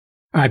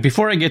All right,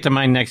 before I get to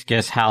my next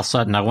guest, Hal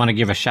Sutton, I want to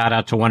give a shout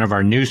out to one of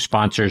our new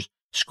sponsors,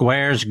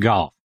 Squares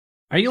Golf.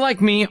 Are you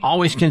like me,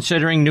 always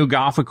considering new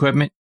golf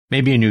equipment?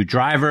 Maybe a new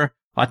driver?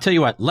 I'll tell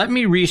you what, let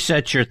me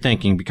reset your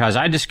thinking because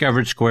I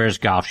discovered Squares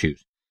golf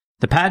shoes.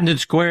 The patented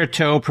square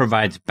toe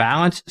provides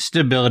balance,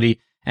 stability,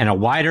 and a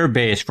wider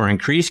base for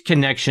increased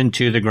connection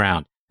to the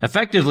ground,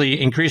 effectively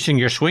increasing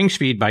your swing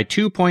speed by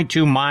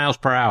 2.2 miles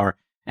per hour,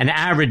 an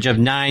average of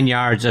 9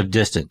 yards of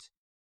distance.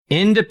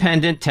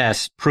 Independent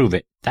tests prove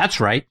it. That's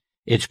right.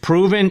 It's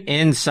proven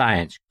in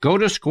science. Go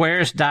to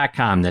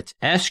squares.com. That's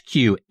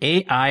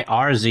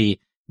SQAIRZ.com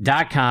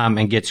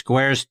and get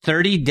Squares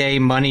 30-day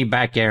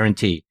money-back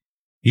guarantee.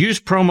 Use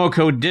promo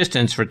code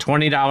DISTANCE for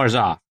 $20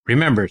 off.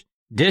 Remember,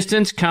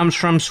 distance comes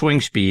from swing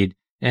speed,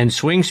 and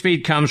swing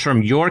speed comes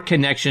from your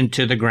connection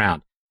to the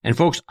ground. And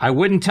folks, I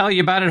wouldn't tell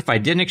you about it if I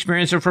didn't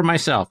experience it for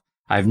myself.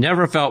 I've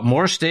never felt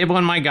more stable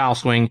in my golf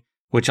swing,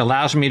 which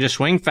allows me to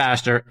swing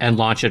faster and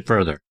launch it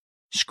further.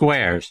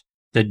 Squares,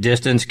 the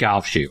distance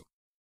golf shoe.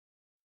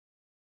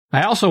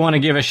 I also want to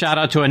give a shout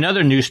out to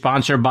another new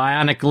sponsor,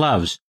 Bionic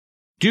Gloves.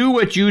 Do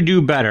what you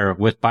do better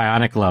with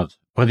Bionic Gloves.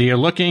 Whether you're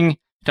looking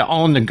to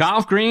own the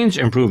golf greens,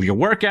 improve your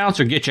workouts,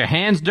 or get your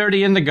hands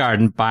dirty in the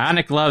garden,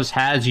 Bionic Gloves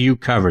has you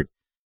covered.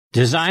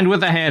 Designed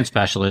with a hand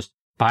specialist,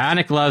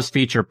 Bionic Gloves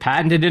feature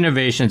patented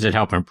innovations that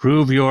help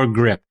improve your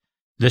grip.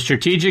 The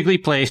strategically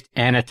placed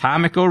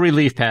anatomical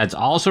relief pads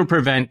also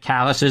prevent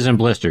calluses and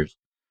blisters,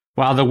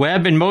 while the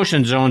web and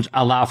motion zones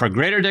allow for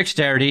greater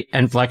dexterity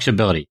and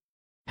flexibility.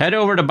 Head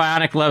over to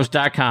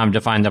BionicGloves.com to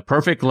find the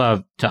perfect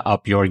glove to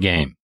up your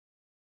game.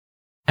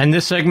 And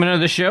this segment of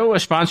the show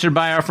is sponsored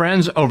by our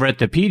friends over at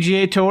the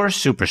PGA Tour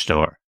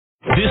Superstore.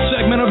 This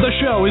segment of the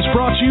show is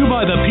brought to you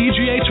by the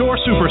PGA Tour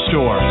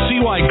Superstore. See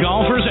why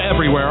golfers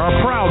everywhere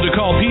are proud to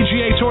call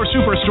PGA Tour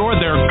Superstore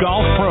their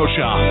golf pro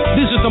shop.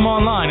 Visit them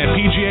online at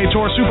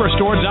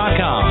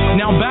PGATourSuperstore.com.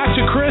 Now back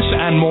to Chris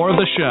and more of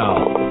the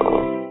show.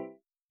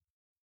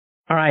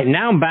 All right,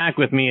 now back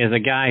with me is a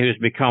guy who's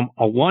become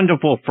a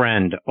wonderful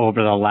friend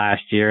over the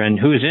last year and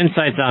whose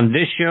insights on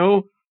this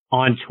show,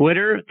 on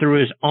Twitter,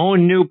 through his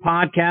own new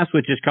podcast,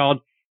 which is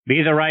called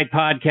Be the Right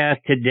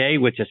Podcast Today,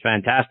 which is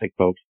fantastic,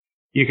 folks.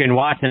 You can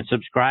watch and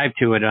subscribe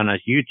to it on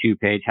his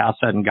YouTube page, Hal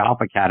Sutton Golf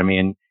Academy,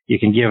 and you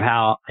can give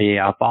Hal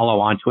a follow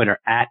on Twitter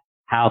at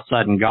Hal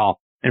Sutton Golf.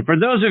 And for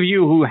those of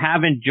you who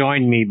haven't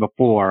joined me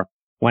before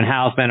when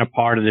Hal's been a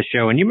part of the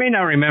show, and you may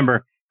not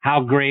remember how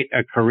great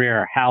a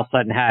career Hal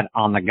Sutton had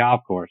on the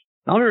golf course.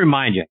 Now, let me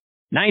remind you,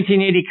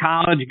 1980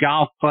 College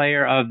Golf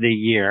Player of the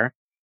Year,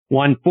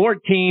 won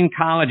 14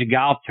 college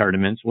golf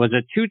tournaments, was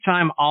a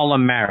two-time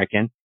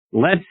All-American,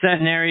 led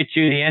centenary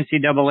to the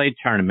NCAA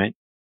tournament,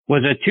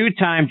 was a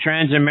two-time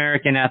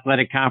Trans-American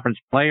Athletic Conference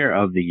Player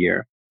of the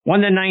Year, won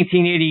the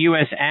 1980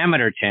 U.S.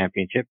 Amateur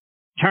Championship,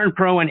 turned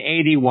pro in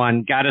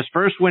 81, got his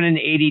first win in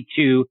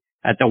 82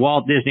 at the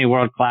Walt Disney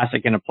World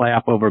Classic in a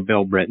playoff over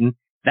Bill Britton.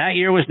 That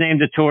year was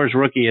named the Tour's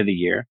Rookie of the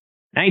Year.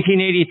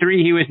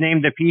 1983, he was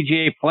named the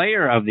PGA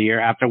Player of the Year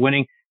after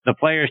winning the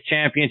Players'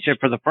 Championship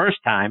for the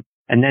first time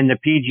and then the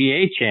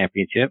PGA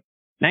Championship.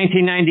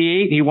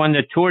 1998, he won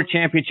the Tour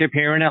Championship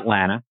here in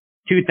Atlanta.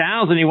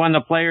 2000, he won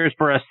the Players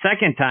for a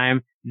second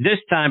time,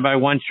 this time by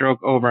one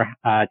stroke over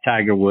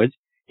Tiger Woods.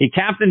 He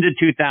captained the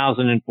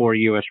 2004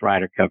 U.S.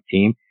 Ryder Cup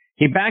team.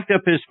 He backed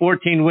up his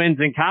 14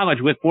 wins in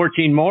college with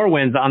 14 more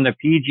wins on the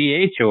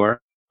PGA Tour.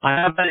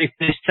 On that, he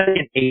finished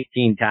second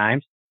 18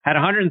 times. Had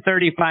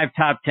 135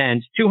 top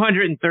 10s,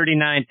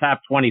 239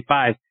 top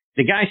 25s.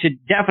 The guy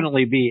should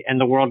definitely be in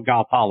the World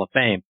Golf Hall of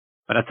Fame.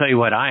 But I'll tell you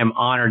what, I am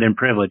honored and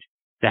privileged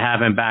to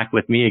have him back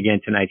with me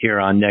again tonight here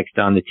on Next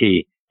on the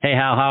Tee. Hey,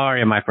 Hal, how are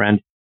you, my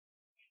friend?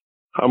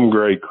 I'm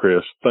great,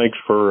 Chris. Thanks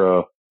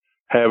for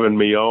having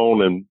me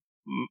on. And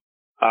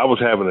I was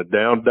having a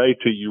down day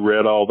till you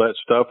read all that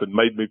stuff and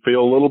made me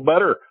feel a little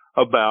better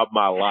about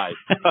my life.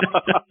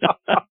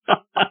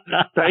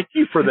 Thank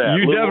you for that.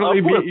 You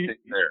definitely be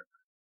there.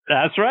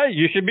 That's right.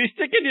 You should be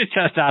sticking your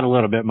chest out a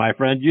little bit, my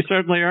friend. You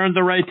certainly earned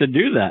the right to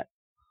do that.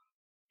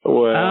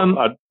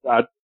 Well,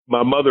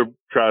 my mother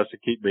tries to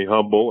keep me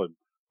humble, and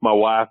my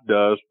wife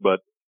does.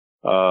 But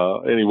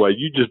anyway,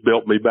 you just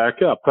built me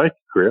back up. Thank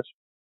you, Chris.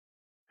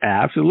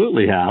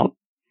 Absolutely, Hal.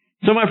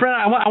 So, my friend,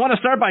 I want to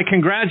start by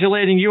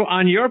congratulating you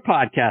on your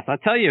podcast. I'll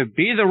tell you,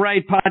 Be the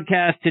Right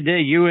Podcast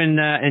Today. You and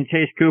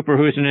Chase Cooper,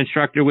 who's an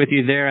instructor with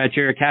you there at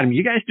your academy,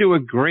 you guys do a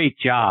great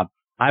job.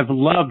 I've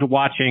loved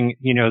watching,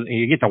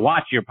 you get to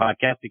watch your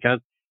podcast because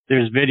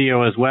there's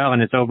video as well,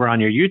 and it's over on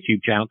your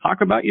YouTube channel.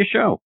 Talk about your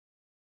show.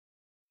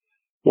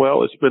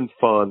 Well, it's been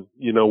fun.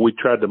 We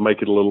tried to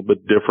make it a little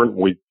bit different.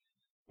 We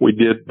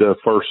did the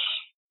first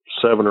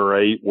 7 or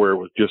 8 where it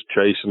was just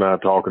Chase and I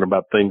talking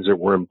about things that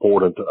were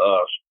important to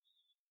us.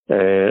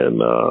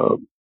 And,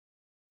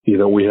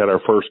 we had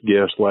our first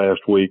guest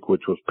last week,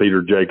 which was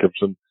Peter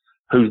Jacobson,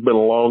 who's been a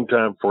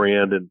longtime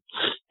friend, and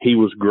he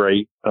was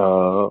great.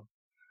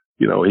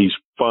 He's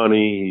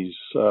funny.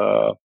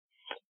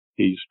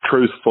 He's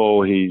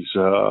truthful. He's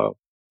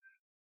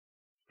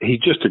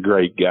just a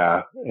great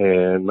guy.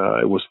 And,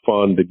 it was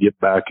fun to get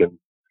back and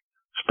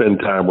spend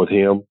time with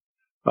him.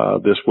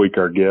 This week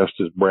our guest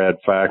is Brad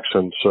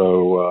Faxon.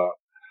 So,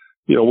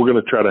 we're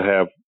going to try to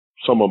have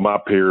some of my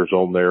peers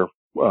on there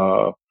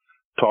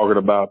talking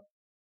about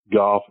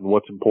golf and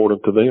what's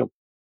important to them.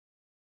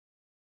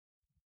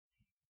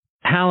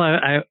 Hal,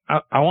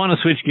 I want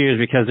to switch gears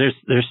because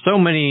there's so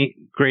many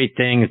great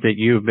things that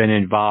you've been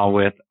involved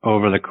with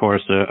over the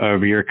course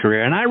of your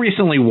career. And I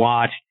recently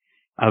watched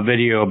a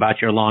video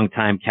about your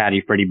longtime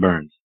caddy, Freddie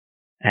Burns,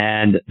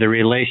 and the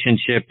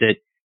relationship that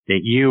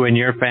you and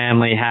your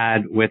family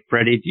had with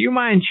Freddie. Do you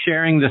mind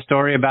sharing the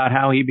story about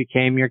how he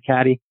became your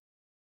caddy?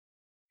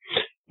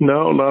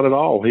 No, not at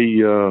all.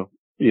 He,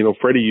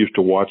 Freddie used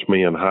to watch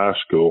me in high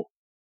school,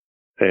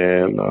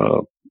 and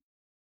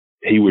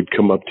he would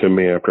come up to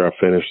me after I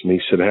finished, and he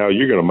said, Hal,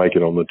 you're going to make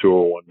it on the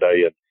tour one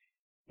day, and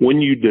when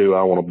you do,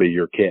 I want to be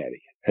your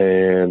caddy.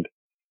 And,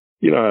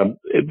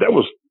 that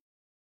was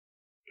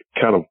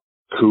kind of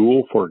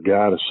cool for a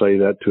guy to say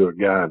that to a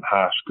guy in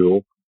high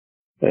school.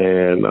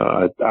 And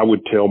I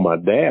would tell my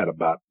dad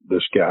about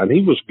this guy, and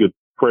he was good.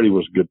 Freddie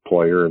was a good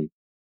player, and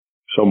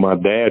so my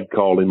dad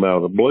called him out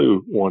of the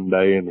blue one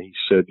day, and he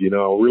said, I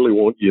really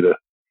want you to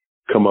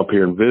come up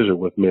here and visit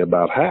with me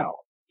about Hal.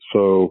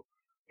 So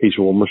he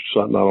said, well, Mr.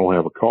 Sutton, I don't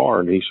have a car.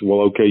 And he said,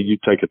 well, okay, you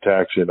take a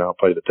taxi and I'll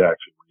pay the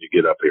taxi when you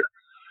get up here.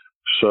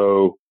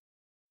 So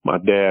my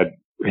dad,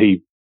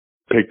 he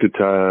picked a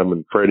time,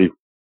 and Freddie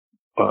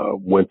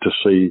went to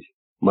see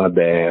my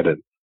dad,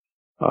 and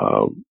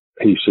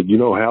he said,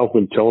 Hal's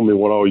been telling me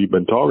what all you've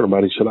been talking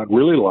about. He said, I'd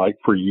really like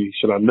for you. He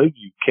said, I knew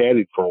you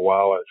caddied for a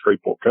while at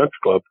Shreveport Country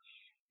Club.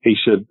 He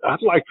said,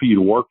 I'd like for you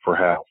to work for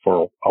Hal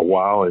for a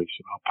while. And he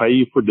said, I'll pay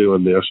you for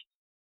doing this.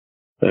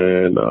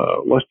 And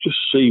let's just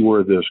see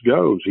where this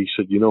goes. He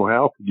said,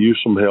 Hal could use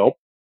some help.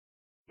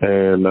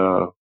 And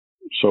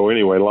so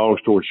anyway, long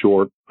story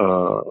short,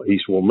 he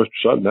said, well, Mr.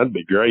 Sutton, that'd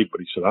be great.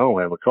 But he said, I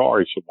don't have a car.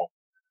 He said, well,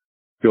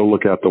 go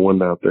look out the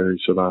window out there. He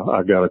said,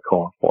 I got a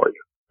car for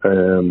you.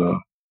 And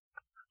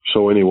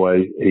so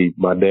anyway,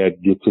 my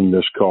dad gets in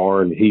this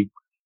car, and he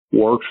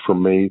works for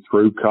me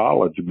through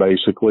college,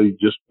 basically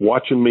just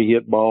watching me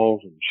hit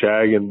balls and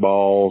shagging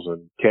balls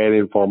and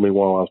caddying for me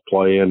while I was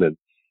playing, and,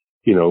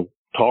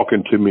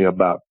 talking to me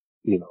about,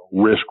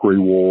 risk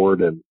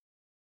reward and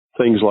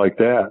things like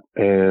that.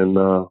 And,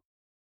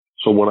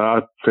 so when I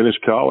finished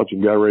college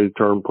and got ready to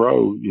turn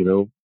pro,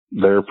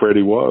 there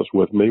Freddie was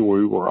with me.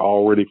 We were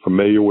already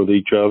familiar with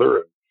each other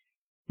and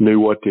knew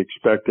what to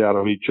expect out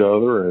of each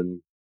other.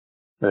 And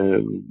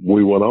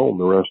we went on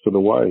the rest of the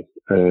way.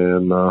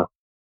 And,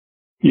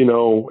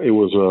 it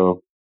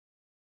was,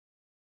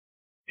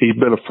 he's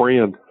been a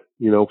friend,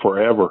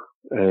 forever.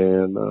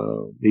 And,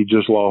 he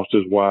just lost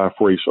his wife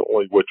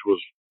recently, which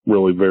was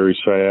really very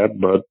sad,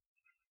 but,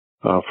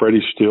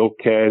 Freddie's still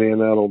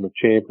caddying out on the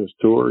Champions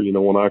Tour.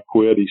 When I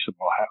quit, he said,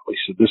 well, Hal, he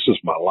said, this is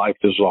my life.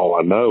 This is all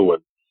I know.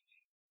 And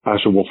I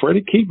said, well,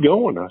 Freddie, keep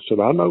going. I said,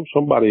 I know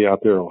somebody out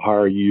there will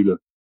hire you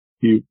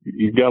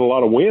you've got a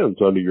lot of wins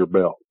under your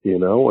belt,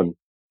 and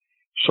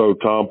so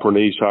Tom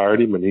Pernice hired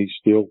him, and he's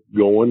still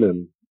going,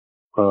 and,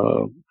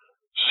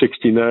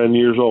 69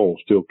 years old,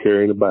 still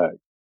carrying a bag.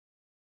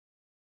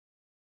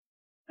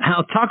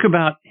 Hal, talk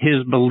about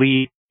his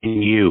belief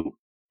in you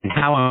and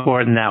how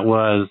important that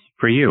was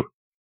for you.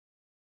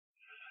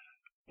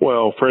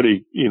 Well,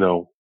 Freddie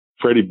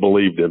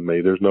believed in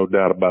me. There's no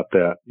doubt about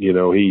that.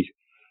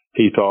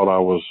 He thought I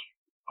was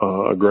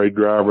a great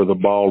driver of the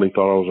ball. He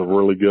thought I was a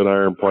really good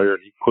iron player.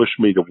 He pushed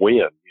me to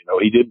win.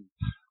 He didn't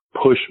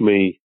push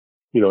me.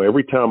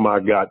 Every time I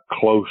got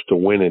close to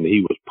winning,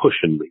 he was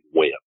pushing me to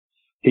win.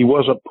 He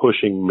wasn't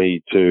pushing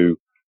me to,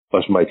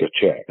 let's make a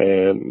check.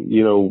 And,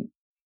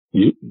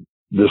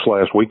 this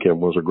last weekend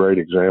was a great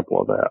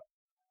example of that.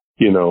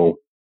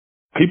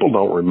 People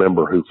don't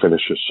remember who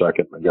finishes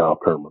second in the golf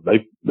tournament.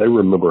 They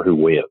remember who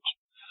wins.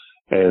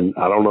 And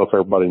I don't know if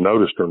everybody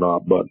noticed or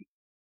not, but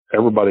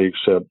everybody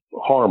except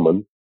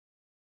Harmon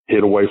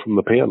hit away from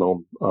the pin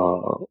on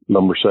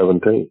number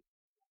 17.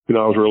 I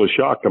was really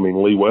shocked. I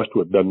mean, Lee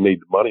Westwood doesn't need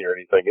the money or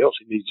anything else.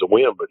 He needs a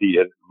win, but he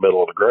hit in the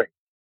middle of the green.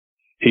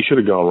 He should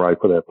have gone right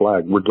for that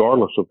flag,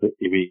 regardless of if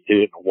he hit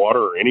it in the water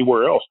or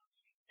anywhere else.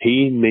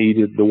 He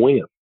needed the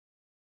win.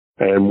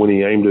 And when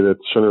he aimed it at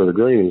the center of the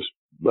green,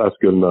 that's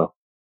good enough.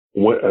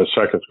 A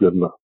second's good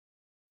enough.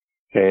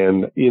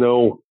 And,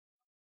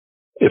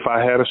 if I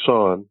had a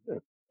son,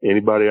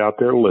 anybody out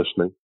there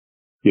listening,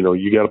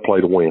 you got to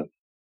play to win.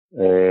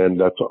 And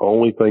that's the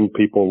only thing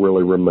people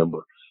really remember.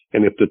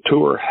 And if the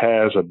tour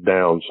has a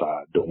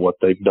downside to what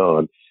they've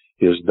done,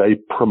 is they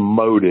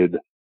promoted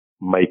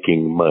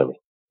making money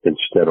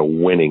instead of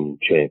winning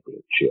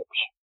championships.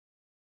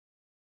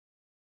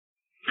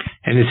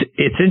 And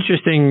it's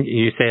interesting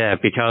you say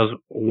that, because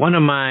one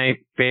of my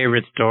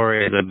favorite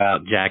stories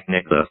about Jack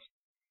Nicklaus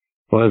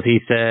was he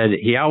said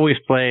he always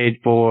played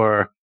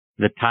for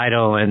the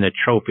title and the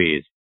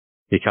trophies,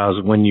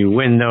 because when you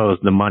win those,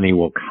 the money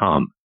will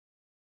come.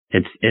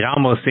 It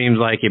almost seems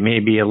like it may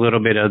be a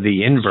little bit of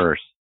the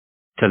inverse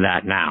to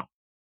that now.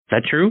 Is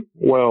that true?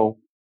 Well,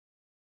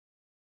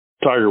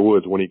 Tiger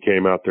Woods, when he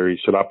came out there, he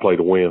said, I play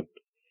to win.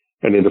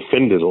 And it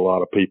offended a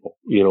lot of people.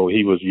 You know,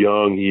 he was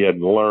young. He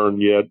hadn't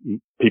learned yet.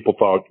 People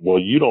thought, well,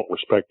 you don't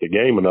respect the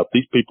game enough.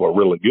 These people are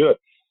really good.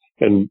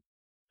 And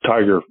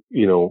Tiger,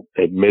 you know,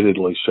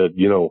 admittedly said,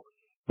 you know,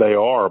 they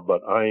are,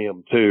 but I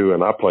am too.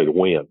 And I play to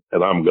win,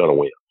 and I'm going to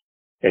win.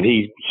 And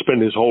he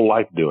spent his whole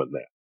life doing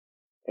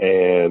that.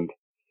 And,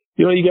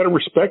 you know, you got to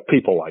respect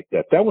people like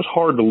that. That was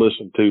hard to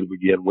listen to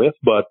begin with,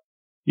 but,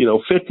 you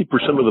know, 50%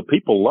 of the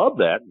people loved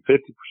that, and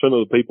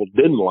 50% of the people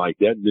didn't like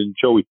that and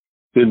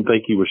didn't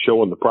think he was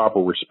showing the proper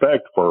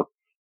respect for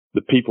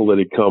the people that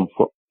had come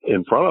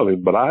in front of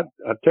him. But I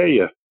tell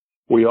you,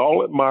 we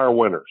all admire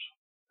winners.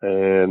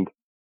 And,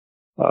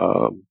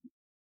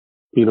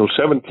 you know,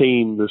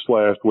 17 this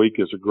last week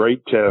is a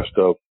great test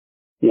of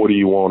what do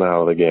you want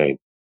out of the game.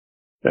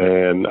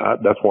 And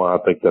that's why I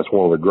think that's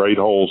one of the great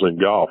holes in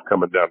golf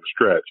coming down the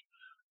stretch.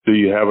 Do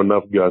you have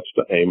enough guts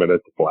to aim it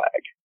at the flag?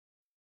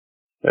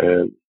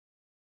 And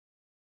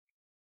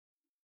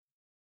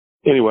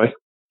anyway.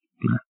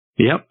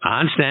 Yep, I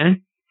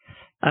understand.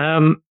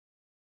 And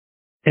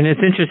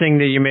it's interesting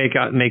that you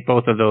make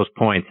both of those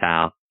points,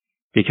 Hal,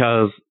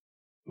 because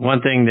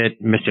one thing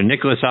that Mr.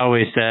 Nicholas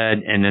always said,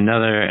 and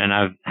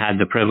I've had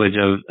the privilege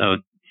of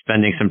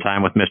spending some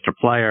time with Mr.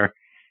 Player,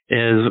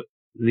 is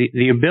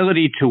the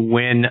ability to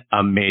win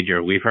a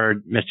major. We've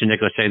heard Mr.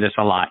 Nicholas say this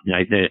a lot.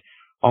 Like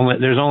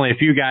there's only a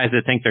few guys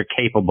that think they're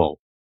capable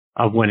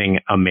of winning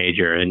a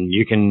major, and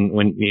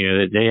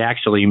they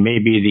actually may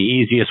be the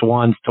easiest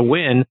ones to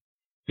win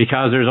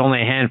because there's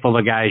only a handful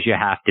of guys you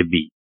have to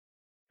beat.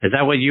 Is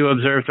that what you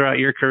observed throughout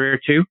your career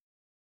too?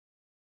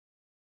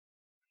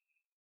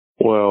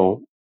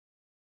 Well,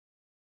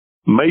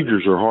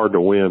 majors are hard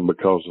to win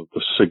because of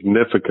the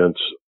significance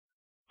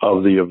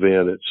of the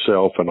event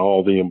itself and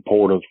all the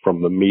importance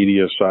from the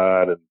media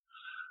side and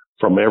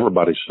from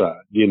everybody's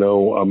side. You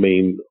know, I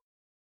mean,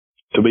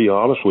 to be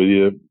honest with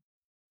you,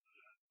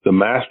 the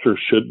Masters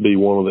should be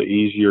one of the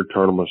easier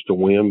tournaments to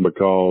win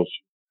because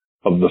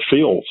of the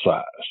field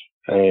size.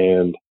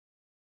 And,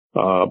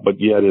 but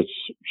yet it's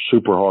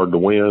super hard to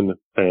win.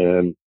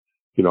 And,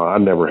 you know, I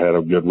never had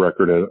a good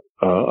record at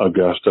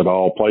Augusta at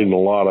all. Played in a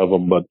lot of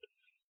them, but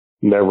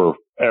never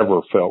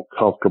ever felt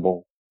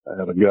comfortable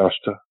at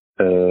Augusta.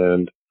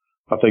 And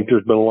I think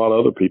there's been a lot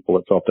of other people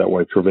that felt that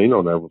way.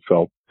 Trevino never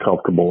felt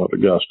comfortable at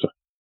Augusta.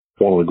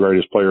 One of the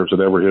greatest players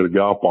that ever hit a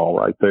golf ball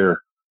right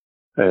there.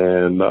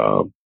 And,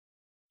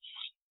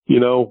 you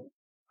know,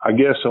 I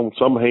guess on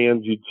some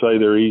hands you'd say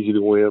they're easy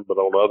to win, but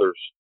on others,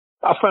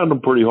 I found them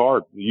pretty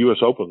hard. The U.S.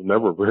 Open is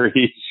never very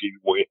easy to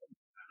win.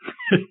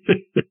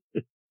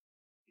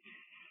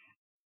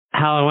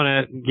 Hal, I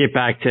want to get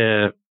back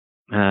to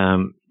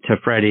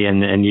Freddie,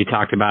 and you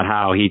talked about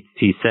how he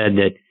said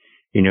that,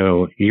 you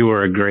know, you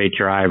were a great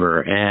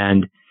driver.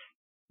 And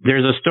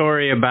there's a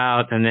story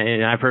about,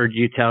 and I've heard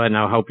you tell it, and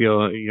I hope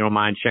you don't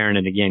mind sharing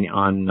it again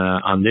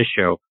on this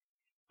show.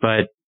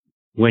 But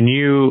when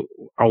you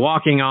are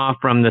walking off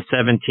from the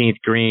 17th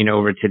green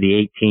over to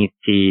the 18th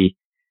tee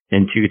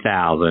in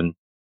 2000,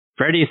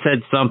 Freddie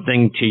said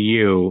something to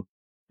you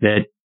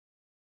that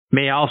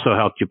may also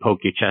help you poke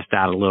your chest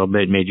out a little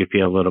bit, made you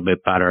feel a little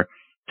bit better.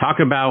 Talk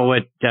about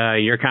what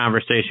your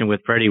conversation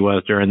with Freddie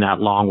was during that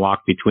long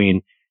walk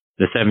between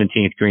the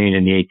 17th green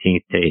and the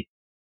 18th tee.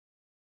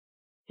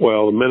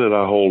 Well, the minute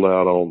I holed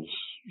out on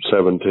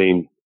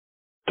 17,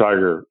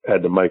 Tiger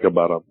had to make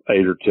about an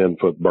 8 or 10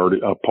 foot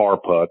birdie, a par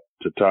putt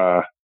to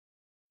tie.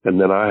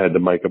 And then I had to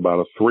make about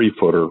a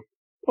 3-footer,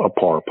 a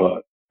par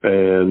putt.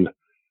 And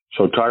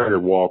so Tiger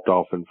walked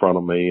off in front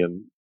of me,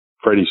 and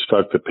Freddie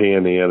stuck the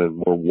pin in,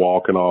 and we're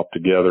walking off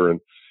together.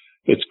 And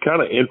it's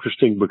kind of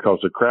interesting because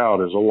the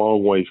crowd is a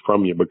long ways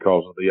from you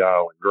because of the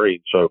island green.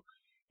 So,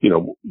 you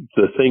know,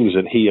 the things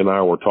that he and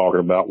I were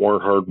talking about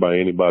weren't heard by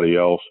anybody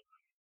else,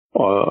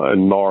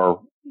 and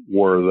nor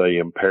were they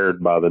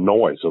impaired by the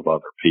noise of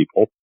other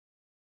people.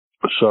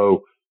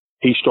 So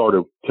he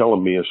started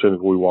telling me as soon as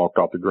we walked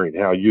off the green,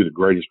 Hal, you're the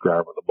greatest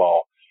driver of the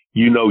ball.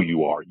 You know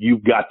you are.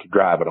 You've got to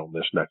drive it on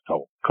this next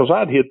hole. Because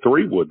I'd hit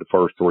 3-wood the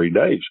first 3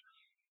 days.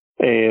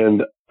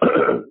 And,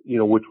 you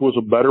know, which was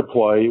a better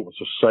play. It was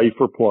a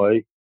safer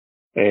play.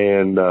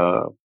 And,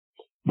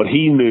 but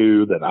he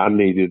knew that I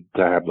needed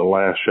to have the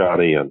last shot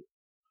in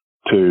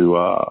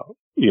to,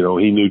 you know,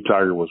 he knew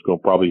Tiger was going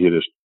to probably hit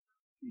his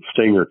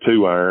Stinger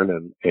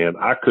 2-iron, and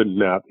I could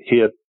not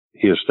hit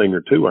his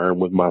Stinger 2-iron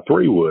with my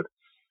 3-wood.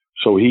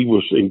 So he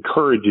was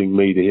encouraging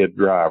me to hit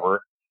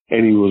driver,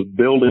 and he was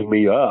building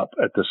me up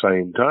at the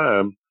same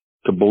time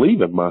to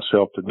believe in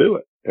myself to do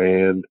it.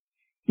 And,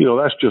 you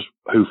know, that's just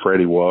who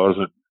Freddie was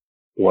and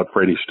what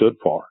Freddie stood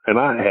for. And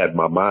I had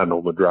my mind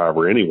on the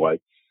driver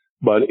anyway,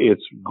 but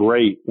it's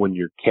great when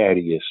your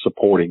caddy is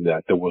supporting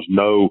that. There was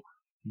no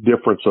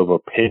difference of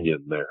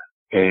opinion there.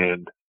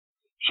 And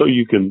so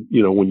you can,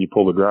 you know, when you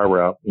pull the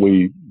driver out,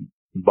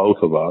 both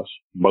of us,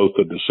 both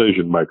the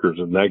decision makers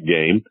in that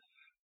game,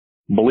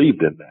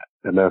 believed in that.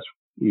 And that's,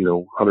 you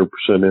know, 100%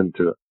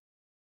 into it.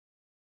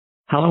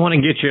 Hal, I want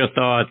to get your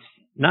thoughts,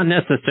 not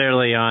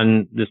necessarily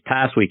on this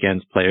past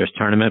weekend's Players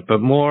Tournament, but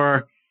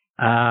more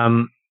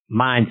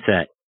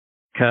mindset.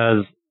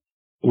 Because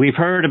we've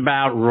heard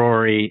about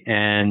Rory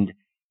and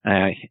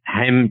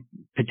him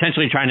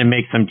potentially trying to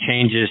make some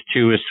changes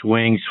to his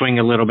swing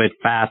a little bit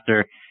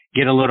faster,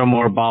 get a little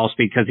more ball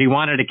speed, because he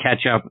wanted to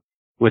catch up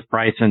with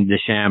Bryson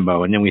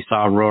DeChambeau. And then we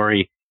saw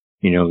Rory,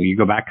 you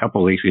go back a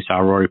couple of weeks, we saw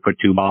Rory put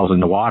 2 balls in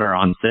the water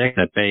on 6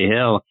 at Bay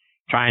Hill,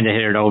 trying to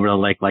hit it over the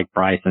lake like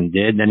Bryson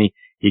did. Then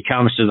he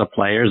comes to the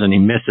Players and he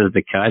misses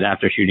the cut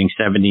after shooting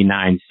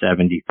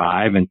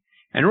 79-75.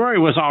 And Rory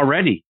was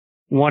already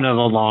one of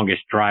the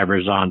longest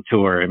drivers on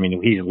tour. I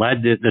mean, he's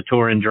led the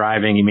tour in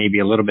driving. He may be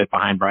a little bit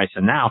behind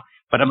Bryson now,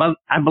 but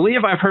I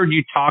believe I've heard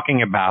you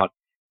talking about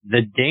the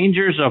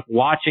dangers of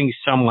watching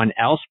someone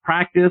else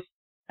practice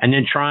and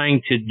then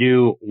trying to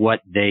do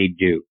what they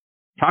do.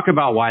 Talk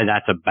about why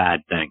that's a bad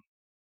thing.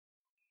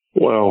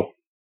 Well,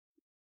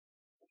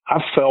 I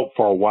felt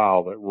for a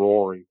while that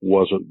Rory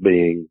wasn't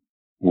being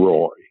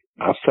Rory.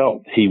 I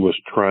felt he was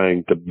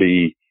trying to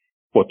be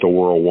what the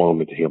world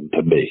wanted him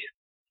to be.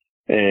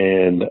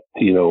 And,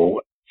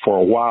 for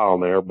a while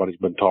now, everybody's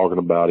been talking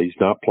about he's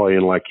not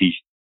playing like he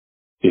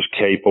is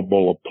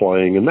capable of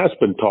playing. And that's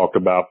been talked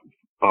about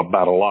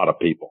a lot of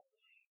people,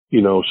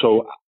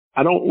 so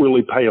I don't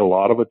really pay a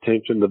lot of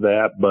attention to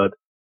that, but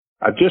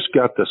I just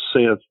got the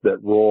sense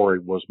that Rory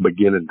was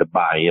beginning to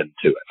buy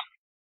into it.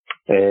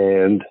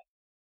 And,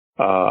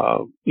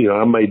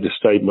 I made the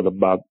statement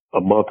about a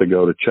month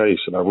ago to Chase,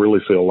 and I really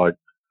feel like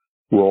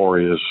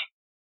Rory is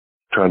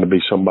trying to be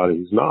somebody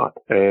he's not.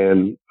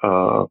 And,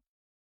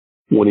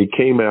 when he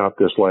came out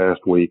this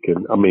last week,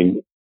 and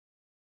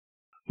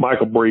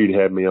Michael Breed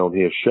had me on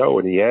his show,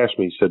 and he asked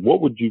me, he said,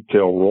 what would you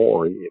tell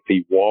Rory if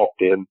he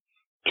walked in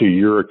to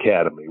your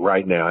academy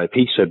right now? If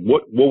he said,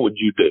 what would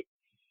you do?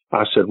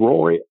 I said,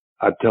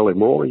 I'd tell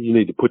him, Rory, you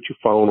need to put your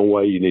phone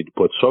away. You need to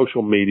put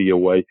social media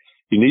away.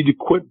 You need to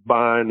quit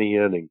buying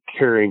in and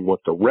caring what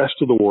the rest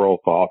of the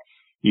world thought.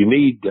 You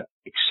need to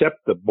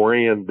accept the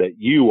brand that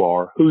you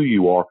are, who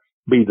you are,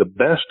 be the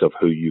best of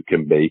who you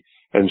can be,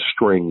 and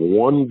string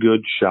one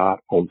good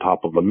shot on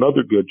top of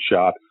another good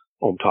shot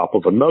on top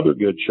of another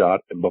good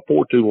shot. And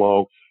before too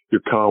long, your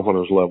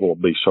confidence level will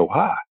be so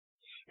high.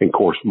 And of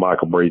course,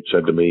 Michael Breed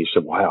said to me, he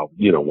said, wow,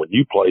 when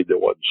you played, there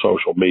wasn't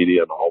social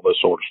media and all this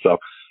sort of stuff.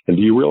 And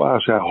do you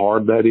realize how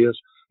hard that is?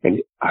 And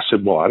I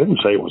said, well, I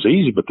didn't say it was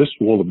easy, but this is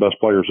one of the best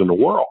players in the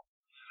world.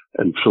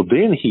 And so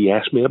then he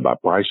asked me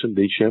about Bryson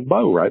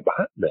DeChambeau right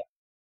behind that.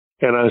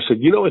 And I said,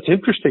 it's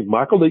interesting,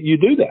 Michael, that you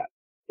do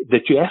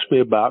that you asked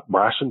me about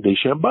Bryson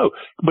DeChambeau,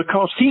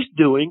 because he's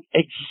doing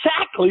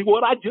exactly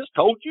what I just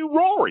told you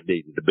Rory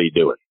needed to be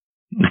doing.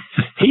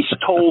 He's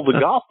told the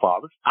golf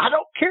fathers, I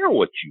don't care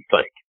what you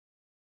think.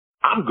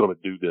 I'm going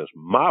to do this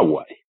my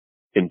way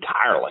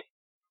entirely,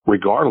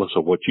 regardless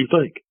of what you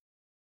think.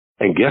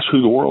 And guess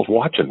who the world's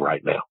watching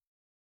right now?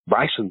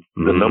 Bryson's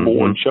the number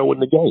one show in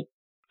the game.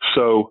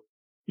 So,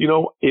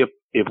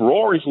 if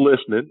Rory's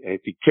listening, and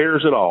if he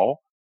cares at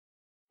all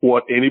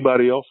what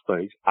anybody else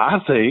thinks, I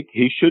think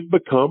he should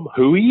become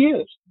who he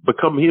is,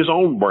 become his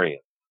own brand,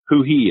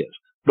 who he is.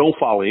 Don't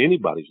follow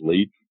anybody's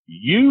lead.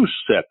 You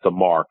set the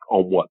mark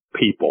on what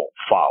people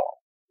follow.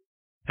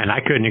 And I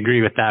couldn't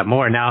agree with that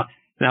more. Now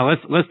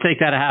let's take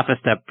that a half a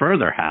step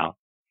further, Hal,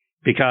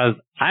 because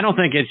I don't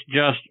think it's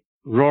just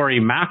Rory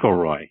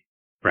McIlroy,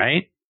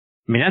 right?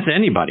 I mean, that's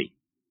anybody.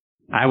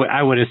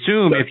 I would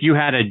assume if you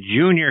had a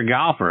junior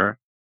golfer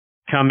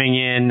coming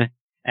in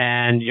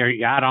and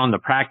you're out on the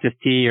practice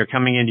tee or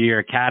coming into your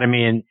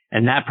academy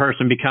and that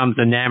person becomes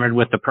enamored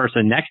with the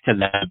person next to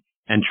them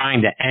and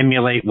trying to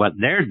emulate what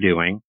they're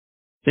doing,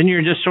 then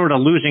you're just sort of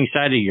losing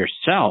sight of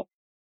yourself.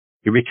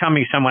 You're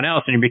becoming someone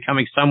else and you're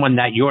becoming someone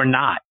that you're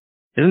not.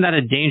 Isn't that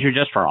a danger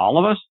just for all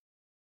of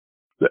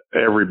us?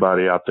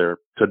 Everybody out there.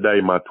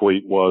 Today, my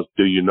tweet was,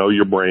 do you know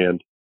your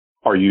brand?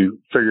 Are you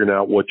figuring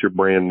out what your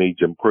brand needs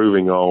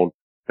improving on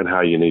and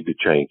how you need to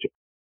change it?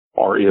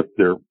 Or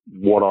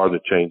what are the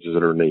changes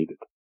that are needed?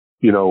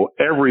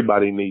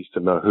 Everybody needs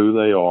to know who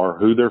they are,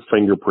 who their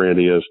fingerprint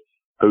is,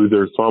 who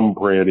their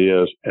thumbprint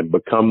is, and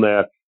become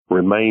that,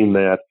 remain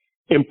that,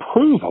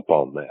 improve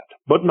upon that,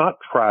 but not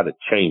try to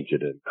change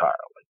it entirely.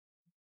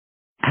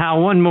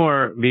 Hal, one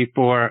more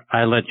before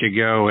I let you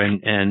go.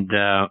 And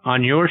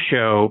on your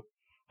show,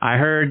 I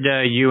heard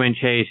you and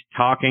Chase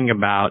talking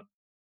about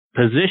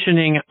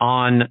positioning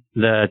on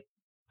the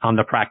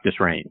practice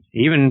range,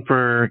 even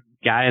for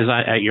guys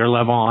at your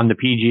level on the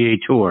PGA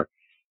Tour.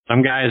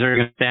 Some guys are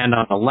going to stand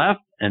on the left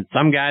and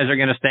some guys are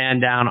going to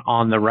stand down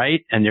on the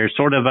right. And there's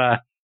sort of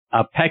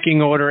a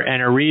pecking order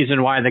and a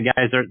reason why the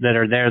guys that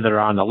are there that are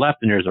on the left,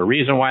 and there's a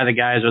reason why the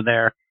guys are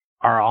there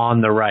are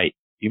on the right.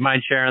 Do you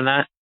mind sharing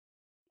that?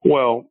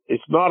 Well,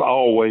 it's not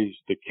always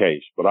the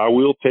case, but I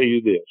will tell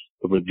you this.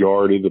 The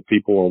majority of the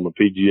people on the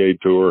PGA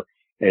Tour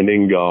and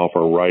in golf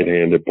are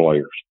right-handed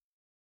players.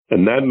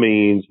 And that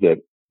means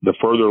that the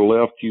further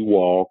left you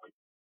walk,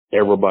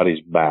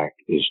 everybody's back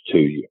is to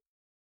you.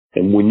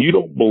 And when you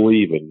don't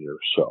believe in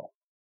yourself,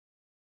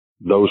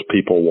 those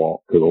people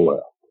walk to the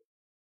left.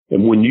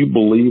 And when you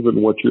believe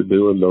in what you're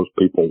doing, those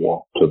people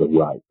walk to the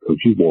right because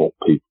you want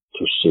people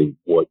to see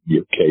what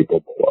you're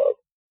capable of.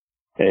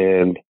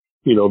 And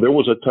there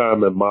was a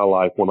time in my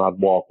life when I'd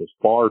walk as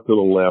far to the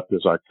left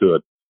as I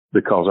could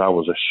because I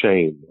was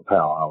ashamed of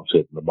how I was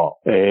hitting the ball.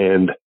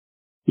 And,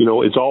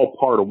 it's all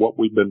part of what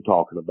we've been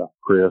talking about,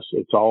 Chris.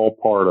 It's all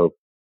part of,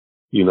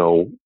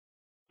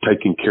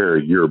 taking care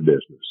of your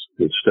business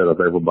instead of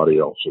everybody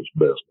else's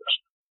business.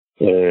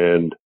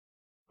 And,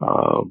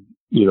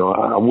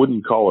 I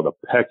wouldn't call it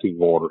a pecking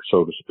order,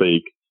 so to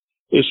speak.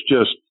 It's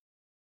just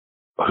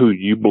who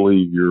you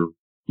believe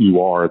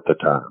you are at the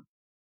time.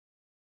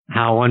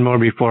 Hal, one more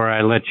before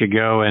I let you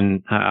go,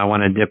 and I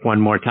want to dip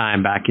one more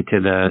time back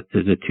into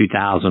the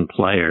 2000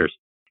 players,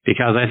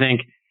 because I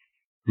think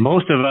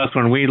most of us,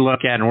 when we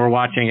look at and we're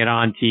watching it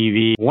on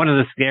TV, one of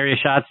the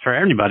scariest shots for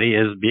anybody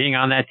is being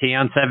on that tee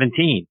on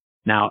 17.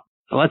 Now,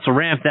 let's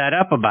ramp that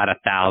up about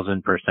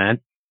 1,000%,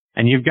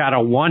 and you've got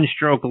a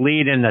one-stroke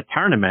lead in the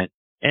tournament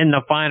in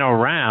the final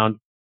round,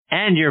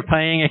 and you're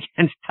playing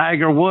against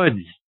Tiger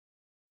Woods.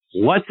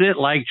 What's it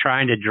like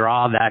trying to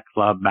draw that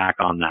club back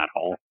on that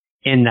hole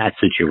in that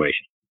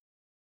situation?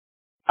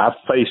 I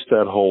faced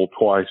that hole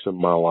twice in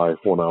my life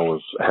when I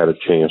had a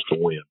chance to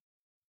win.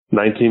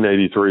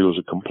 1983 was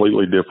a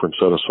completely different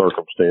set of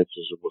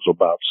circumstances. It was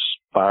about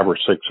 5 or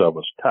 6 of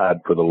us tied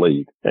for the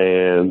lead.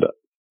 And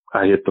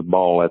I hit the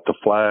ball at the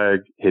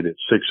flag, hit it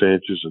 6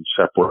 inches, and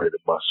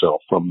separated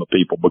myself from the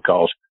people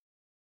because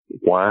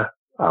why?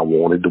 I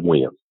wanted to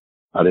win.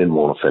 I didn't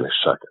want to finish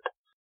second.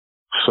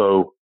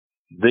 So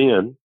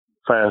then,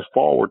 fast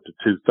forward to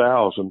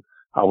 2000,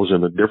 I was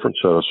in a different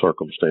set of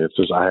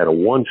circumstances. I had a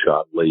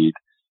one-shot lead,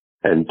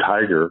 and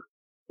Tiger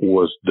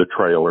was the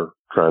trailer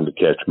trying to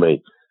catch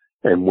me.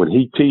 And when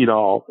he teed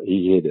off,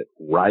 he hit it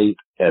right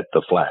at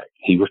the flag.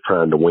 He was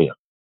trying to win.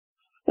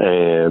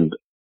 And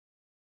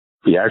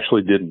he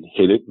actually didn't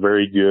hit it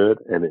very good,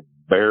 and it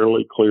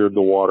barely cleared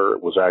the water.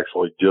 It was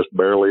actually just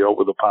barely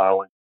over the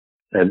piling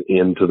and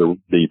into the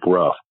deep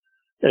rough.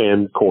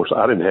 And, of course,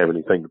 I didn't have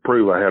anything to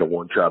prove. I had a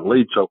one-shot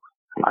lead, so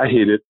I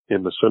hit it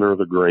in the center of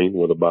the green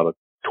with about a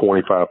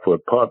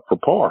 25-foot putt for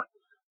par.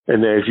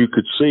 And as you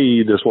could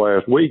see this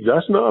last week,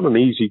 that's not an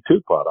easy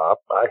two-putt.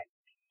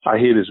 I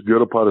hit as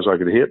good a putt as I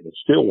could hit, and it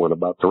still went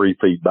about 3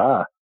 feet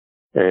by.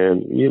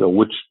 And,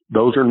 which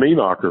those are knee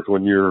knockers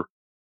when you're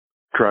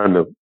trying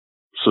to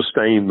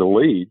sustain the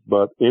lead.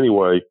 But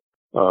anyway,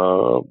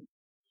 when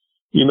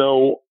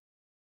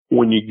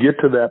you get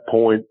to that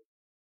point,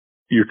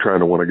 you're trying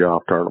to win a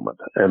golf tournament.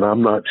 And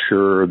I'm not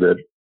sure that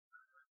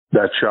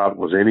shot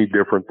was any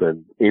different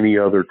than any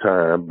other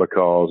time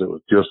because it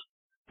was just,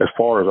 as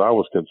far as I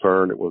was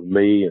concerned, it was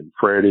me and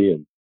Freddie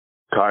and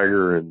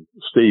Tiger and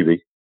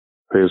Stevie,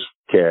 his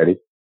caddie.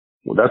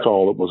 Well, that's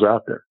all that was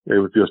out there. It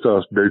was just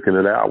us duking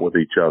it out with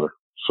each other.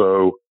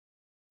 So,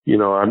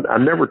 I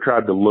never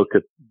tried to look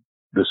at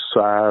the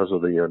size or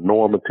the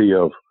enormity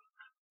of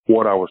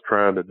what I was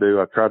trying to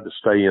do. I tried to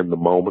stay in the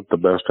moment the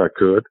best I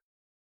could.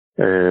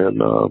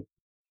 And,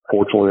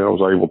 fortunately, I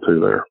was able to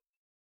there.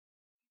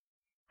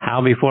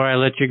 Hal, before I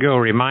let you go,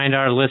 remind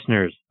our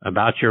listeners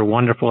about your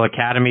wonderful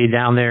academy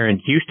down there in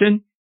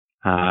Houston,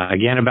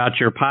 again, about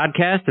your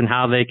podcast and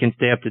how they can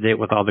stay up to date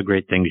with all the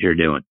great things you're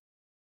doing.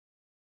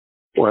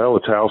 Well,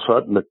 it's Hal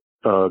Sutton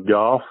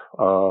Golf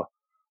all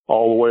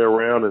the way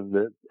around, and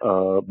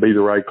Be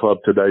the Right Club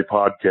Today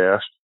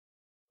podcast.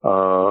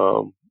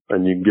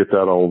 And you can get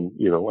that on,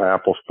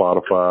 Apple,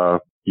 Spotify,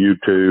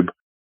 YouTube.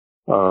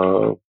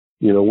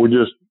 We're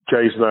just,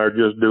 Chase and I are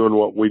just doing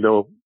what we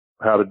know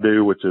how to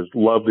do, which is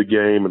love the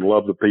game and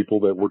love the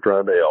people that we're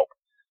trying to help.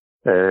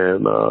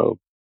 And,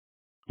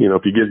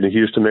 if you get in the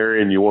Houston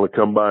area and you want to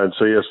come by and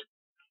see us,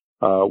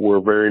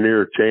 we're very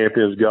near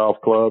Champions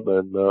Golf Club,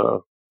 and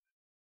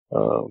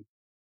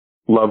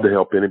love to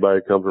help anybody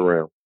that comes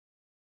around.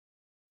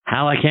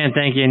 Hal, I can't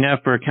thank you enough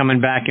for coming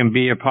back and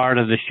be a part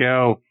of the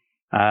show.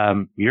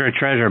 You're a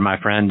treasure, my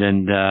friend,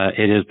 and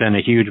it has been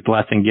a huge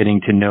blessing getting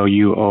to know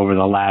you over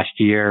the last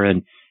year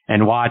and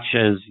watch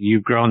as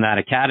you've grown that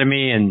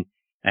academy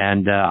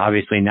and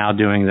obviously now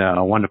doing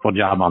a wonderful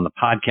job on the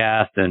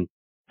podcast. And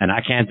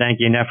I can't thank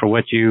you enough for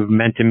what you've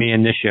meant to me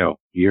in this show.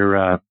 You're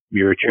a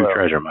true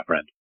treasure, my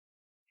friend.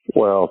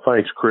 Well,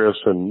 thanks, Chris.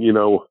 And,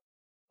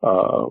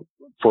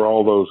 for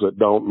all those that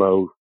don't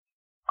know,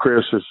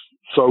 Chris is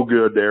so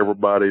good to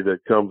everybody that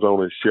comes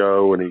on his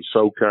show, and he's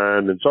so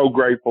kind and so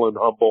grateful and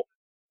humble.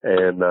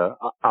 And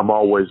I'm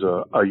always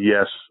a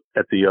yes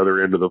at the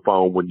other end of the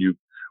phone when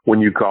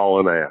you call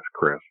and ask,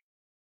 Chris.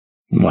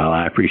 Well,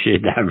 I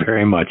appreciate that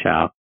very much,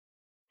 Hal.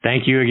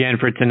 Thank you again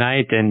for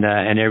tonight and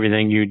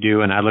everything you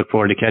do, and I look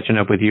forward to catching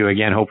up with you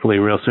again, hopefully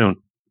real soon.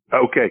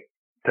 Okay.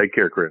 Take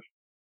care, Chris.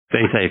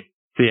 Stay safe.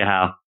 See you,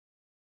 Hal.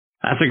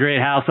 That's a great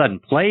Hal Sutton.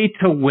 Play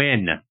to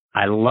win.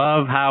 I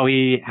love how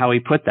he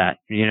put that.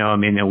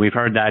 We've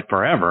heard that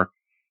forever,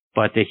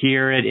 but to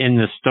hear it in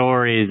the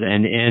stories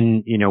and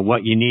in,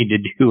 what you need to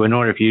do in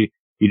order, if you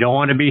don't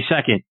want to be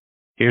second,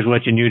 here's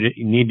what you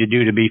need to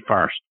do to be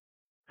first.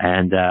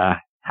 And,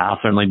 Hal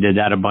certainly did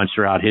that a bunch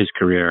throughout his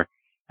career.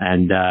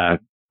 And, a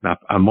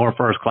more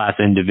first class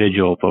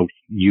individual, folks,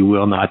 you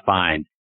will not find